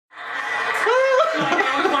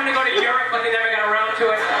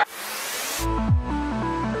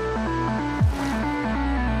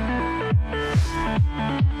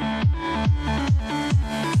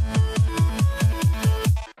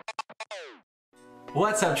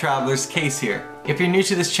What's up, travelers? Kayse here. If you're new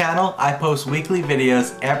to this channel, I post weekly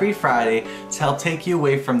videos every Friday to help take you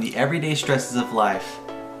away from the everyday stresses of life,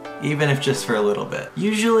 even if just for a little bit.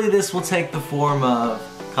 Usually this will take the form of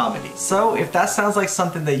comedy. So if that sounds like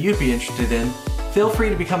something that you'd be interested in, feel free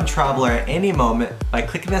to become a traveler at any moment by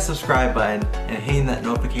clicking that subscribe button and hitting that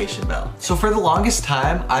notification bell. So for the longest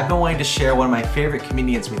time, I've been wanting to share one of my favorite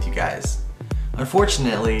comedians with you guys.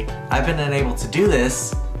 Unfortunately, I've been unable to do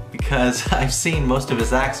this because I've seen most of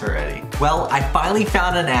his acts already. Well, I finally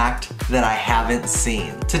found an act that I haven't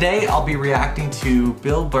seen. Today, I'll be reacting to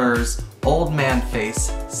Bill Burr's Old Man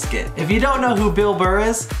Face skit. If you don't know who Bill Burr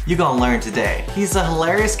is, you're gonna learn today. He's a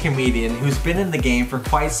hilarious comedian who's been in the game for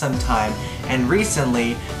quite some time, and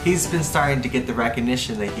recently, he's been starting to get the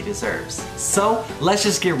recognition that he deserves. So, let's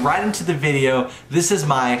just get right into the video. This is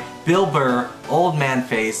my Bill Burr Old Man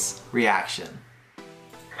Face reaction.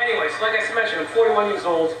 Anyways, like I mentioned, I'm 41 years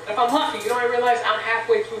old. If I'm lucky, I realize I'm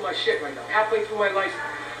halfway through my shit right now, halfway through my life.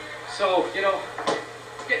 So, get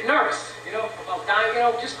nervous, about dying,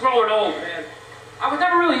 just growing old, man. I was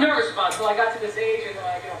never really nervous about it until I got to this age, and,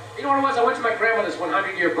 you know what it was? I went to my grandmother's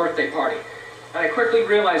 100-year birthday party, and I quickly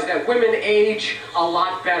realized that women age a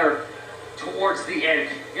lot better towards the end.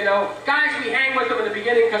 Guys, we hang with them in the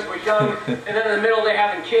beginning because we're young, and then in the middle they're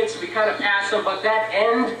having kids, so we kind of pass them, but that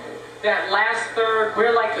end, that last third,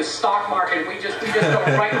 we're like the stock market. We just go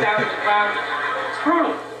right down to the ground. It's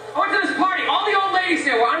brutal. I went to this party. All the old ladies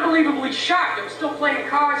there were unbelievably shocked. They were still playing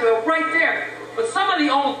cards. They were right there. But some of the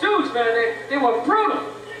old dudes, man, they were brutal.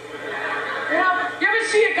 You ever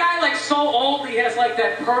see a guy like so old he has like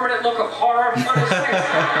that permanent look of horror on his face?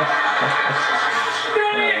 You know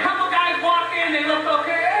what I mean? A couple guys walk in, they look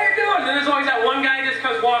okay. How you doing? And there's always that one guy just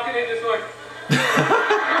comes walking in, just like.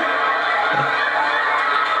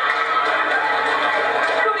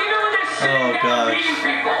 Oh, gosh.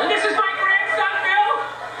 People. And this is my grandson, Bill.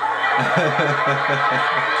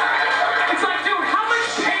 It's like, dude, how much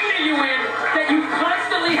pain are you in that you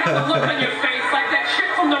constantly have a look on your face like that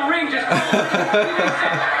shit from The Ring just Dude,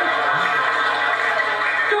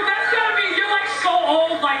 that's gotta be, you're like so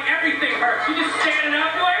old, like everything hurts. You're just standing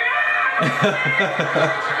up, you're like,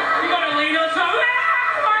 you gotta lean on something,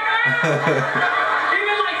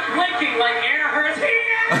 even like blinking, like air hurts.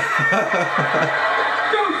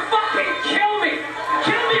 Dude, fucking kill me!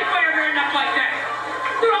 Kill me if I ever end up like that!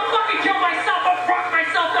 Dude, I'll fucking kill myself! I'll prop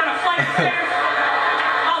myself down a flight of stairs!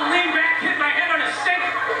 I'll lean back, hit my head on a sink!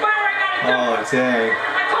 Whatever I gotta do! Oh, dang.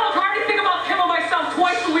 I told her to think about killing myself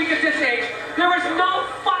twice a week at this age. There is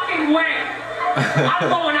no fucking way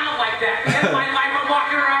I'm going out like that. In my life, I'm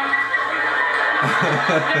walking around.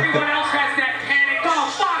 Everyone else has that panic.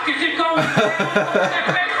 Oh, fuck, is it going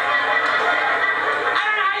down?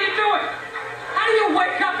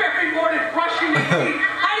 Brushing your teeth.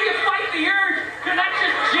 How do you fight the urge to not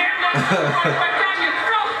just jam that right down your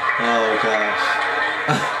throat? Oh gosh.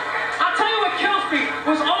 I'll tell you what kills me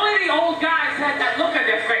was only the old guys had that look on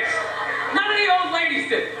their face. None of the old ladies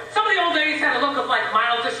did. Some of the old ladies had a look of like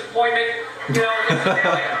mild disappointment. So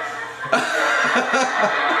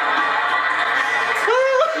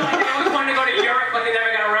like they always wanted to go to Europe, but they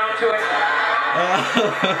never got around to it.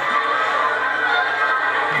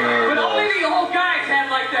 But only the old guys had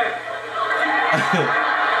like that.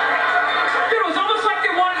 Dude, it was almost like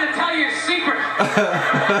they wanted to tell you a secret.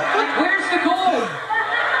 Like, where's the gold?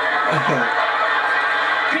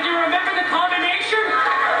 Can you remember the combination?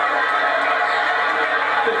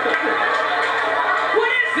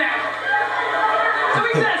 What is that?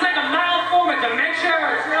 Somebody said it's like a mild form of dementia.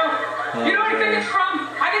 You know what I think it's from?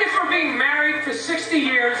 I think it's from being married for 60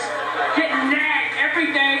 years, getting nagged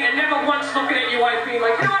every day, and never once looking at your wife being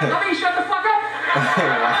like, you know what, how about you shut the fuck up?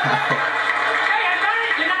 Hey, I got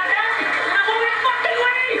it, you're not happy. Then I'm going to fucking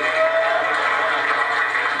leave.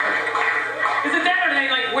 Is it that or do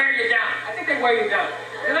they like wear you down? I think they wear you down.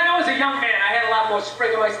 And then I was a young man, I had a lot more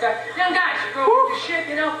spring in my step. Young guys, you go do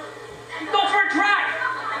shit, you go for a drive.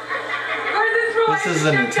 Where's this relationship? This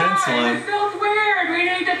is an intense one. This feels weird, we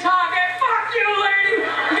need to talk. Hey, fuck you, lady.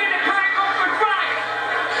 Get in the car and go for a drive.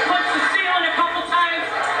 Punch the ceiling a couple times.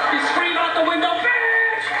 You scream out the window,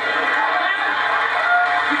 bitch!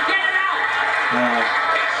 You get it out.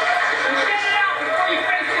 You get it out before your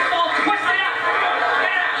face gets all twisted up.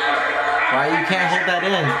 Get it out. Why you can't hold that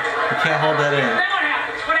in? You can't hold that in. Then what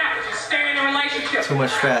happens? What happens? You stay in a relationship. Too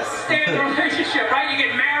much stress. Stay in a relationship, right? You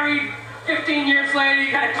get married. 15 years later,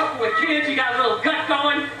 you got a couple of kids, you got a little gut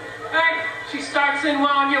going, right? She starts in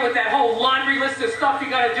on you with that whole laundry list of stuff you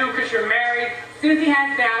gotta do because you're married. Susie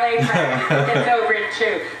has ballet practice, gets over it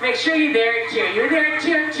too. Make sure you're there too. You were there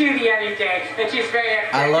too the other day, and she's very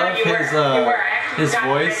upset. I love you his, wear his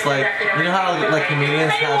voice, like, you know how like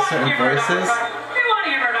comedians have certain voices? You want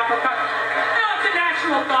to give her an uppercut? No, it's a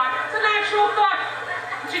natural thought. It's a natural thought.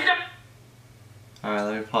 Alright,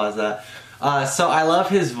 let me pause that. So I love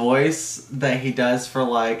his voice that he does for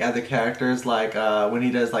like other characters, like when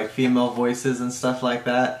he does like female voices and stuff like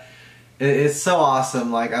that. It's so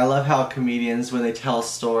awesome. Like, I love how comedians, when they tell a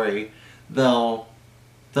story, they'll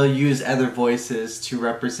use other voices to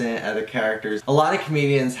represent other characters. A lot of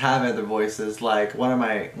comedians have other voices. Like one of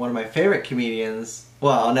my favorite comedians,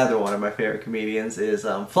 well, another one of my favorite comedians is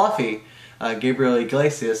Fluffy. Gabriel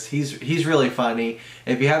Iglesias. He's really funny.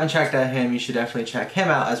 If you haven't checked out him, you should definitely check him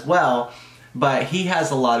out as well. But he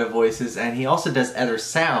has a lot of voices, and he also does other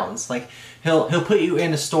sounds. Like he'll put you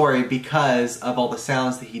in a story because of all the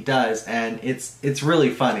sounds that he does, and it's really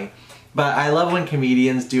funny. But I love when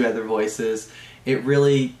comedians do other voices. It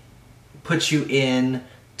really puts you in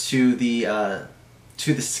to the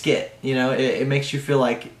skit, you know. It makes you feel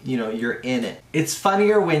like, you know, you're in it. It's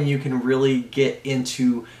funnier when you can really get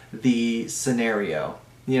into the scenario,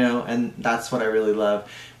 you know, and that's what I really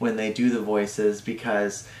love when they do the voices,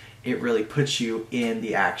 because it really puts you in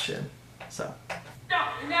the action. So. No,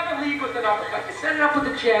 you never lead with an uppercut. You set it up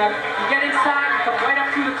with a jab, you get inside, you come right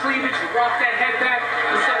up through the cleavage, you rock that head back,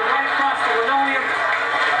 you set it right across the linoleum,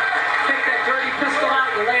 take that dirty pistol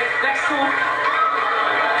out, you lay it next to him,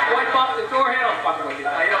 wipe off the door handle. I'm fucking with you.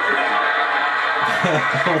 No, you don't do that.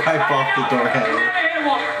 Wipe off the door handle. You never hit a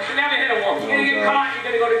woman. You never hit a woman. You're gonna get caught, you're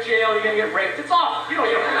gonna go to jail, you're gonna get raped. It's all. You don't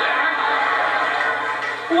do that, right?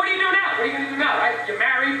 What do you do now? What are you gonna do now, right? You're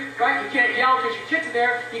married, right? You can't yell because your kids are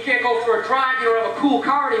there. You can't go for a drive. You don't have a cool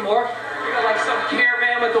car anymore. You got like some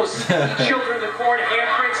caravan with those children in the corner,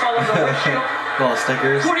 handprints all over the windshield. Well,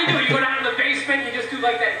 stickers. What do? You go down in the basement, you just do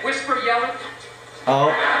like that whisper yelling.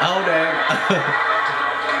 Oh damn.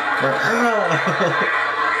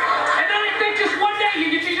 And then I think just one day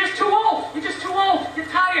you're just too old. You're just too old. You're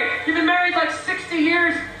tired. You've been married like 60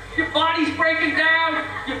 years. Your body's breaking down.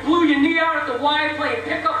 You blew your knee out at the Y playing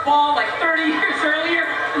pickup ball like 30 years earlier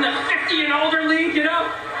in the 50 and older league, you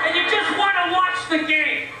know? And you just want to watch the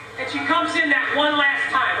game. And she comes in that one last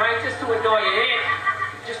time, right? Just to annoy you.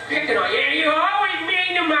 Just picking on you. You're always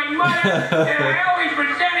mean to my mother. And I always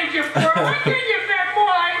resented your brother. Why did you bet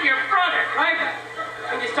more like your brother, right?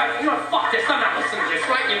 And you start, you know, fuck this. I'm not listening to this,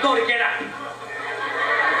 right? You go to get up.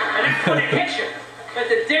 And that's when it hits you. But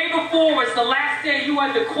the day before was the last day you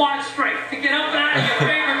had the quad strength to get up and out of your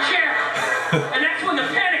favorite chair. And that's when the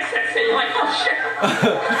panic sets in. You're like, oh shit.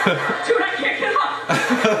 Dude, I can't get up.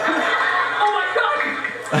 Oh my God.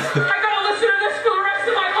 I gotta listen to this for the rest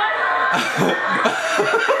of my life.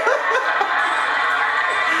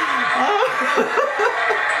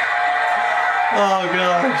 Oh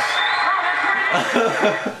gosh.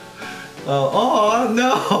 Oh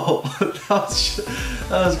no.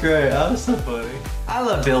 That was great. That was so funny. I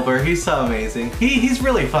love Bill Burr. He's so amazing. He's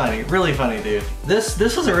really funny dude. This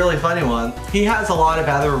was a really funny one. He has a lot of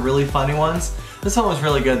other really funny ones. This one was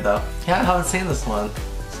really good though. Yeah, I haven't seen this one.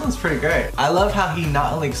 This one's pretty great. I love how he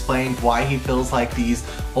not only explained why he feels like these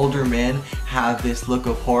older men have this look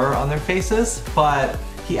of horror on their faces, but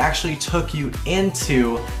he actually took you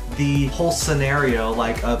into the whole scenario,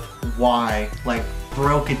 like of why, like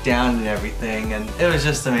broke it down and everything, and it was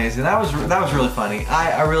just amazing. That was really funny.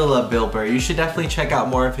 I really love Bill Burr. You should definitely check out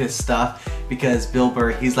more of his stuff, because Bill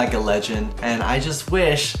Burr, he's like a legend, and I just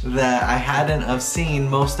wish that I hadn't have seen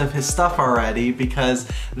most of his stuff already, because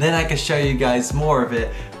then I could show you guys more of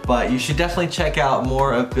it. But you should definitely check out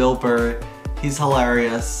more of Bill Burr. He's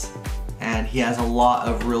hilarious, and he has a lot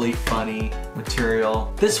of really funny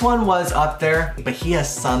material. This one was up there, but he has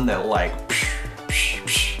some that like,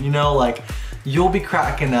 you know, like, you'll be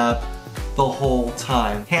cracking up the whole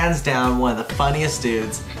time. Hands down, one of the funniest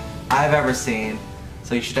dudes I've ever seen.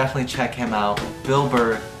 So you should definitely check him out. Bill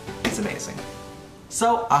Burr is amazing.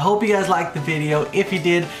 So I hope you guys liked the video. If you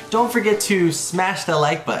did, don't forget to smash the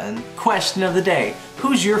like button. Question of the day,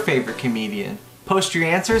 who's your favorite comedian? Post your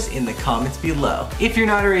answers in the comments below. If you're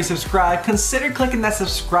not already subscribed, consider clicking that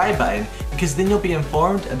subscribe button, because then you'll be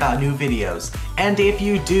informed about new videos. And if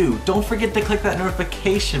you do, don't forget to click that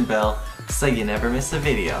notification bell so you never miss a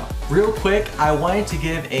video. Real quick, I wanted to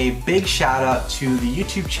give a big shout out to the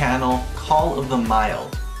YouTube channel Call of the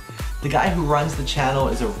Mild. The guy who runs the channel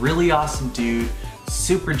is a really awesome dude,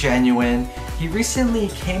 super genuine. He recently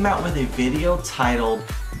came out with a video titled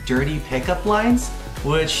Dirty Pickup Lines,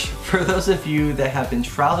 which, for those of you that have been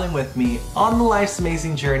traveling with me on the Life's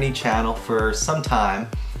Amazing Journey channel for some time,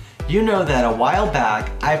 you know that a while back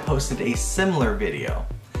I posted a similar video.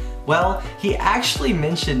 Well, he actually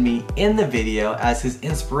mentioned me in the video as his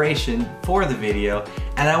inspiration for the video,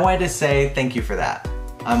 and I wanted to say thank you for that.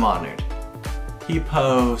 I'm honored. He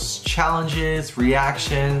posts challenges,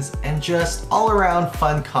 reactions, and just all around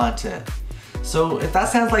fun content. So if that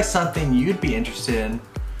sounds like something you'd be interested in,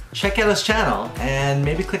 check out his channel and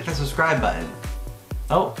maybe click the subscribe button.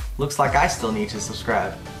 Oh, looks like I still need to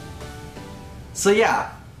subscribe. So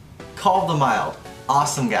yeah, Call of the Mild,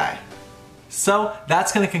 awesome guy. So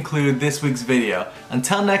that's gonna conclude this week's video.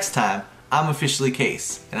 Until next time, I'm officially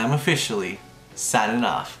Kayse, and I'm officially signing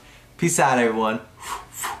off. Peace out, everyone.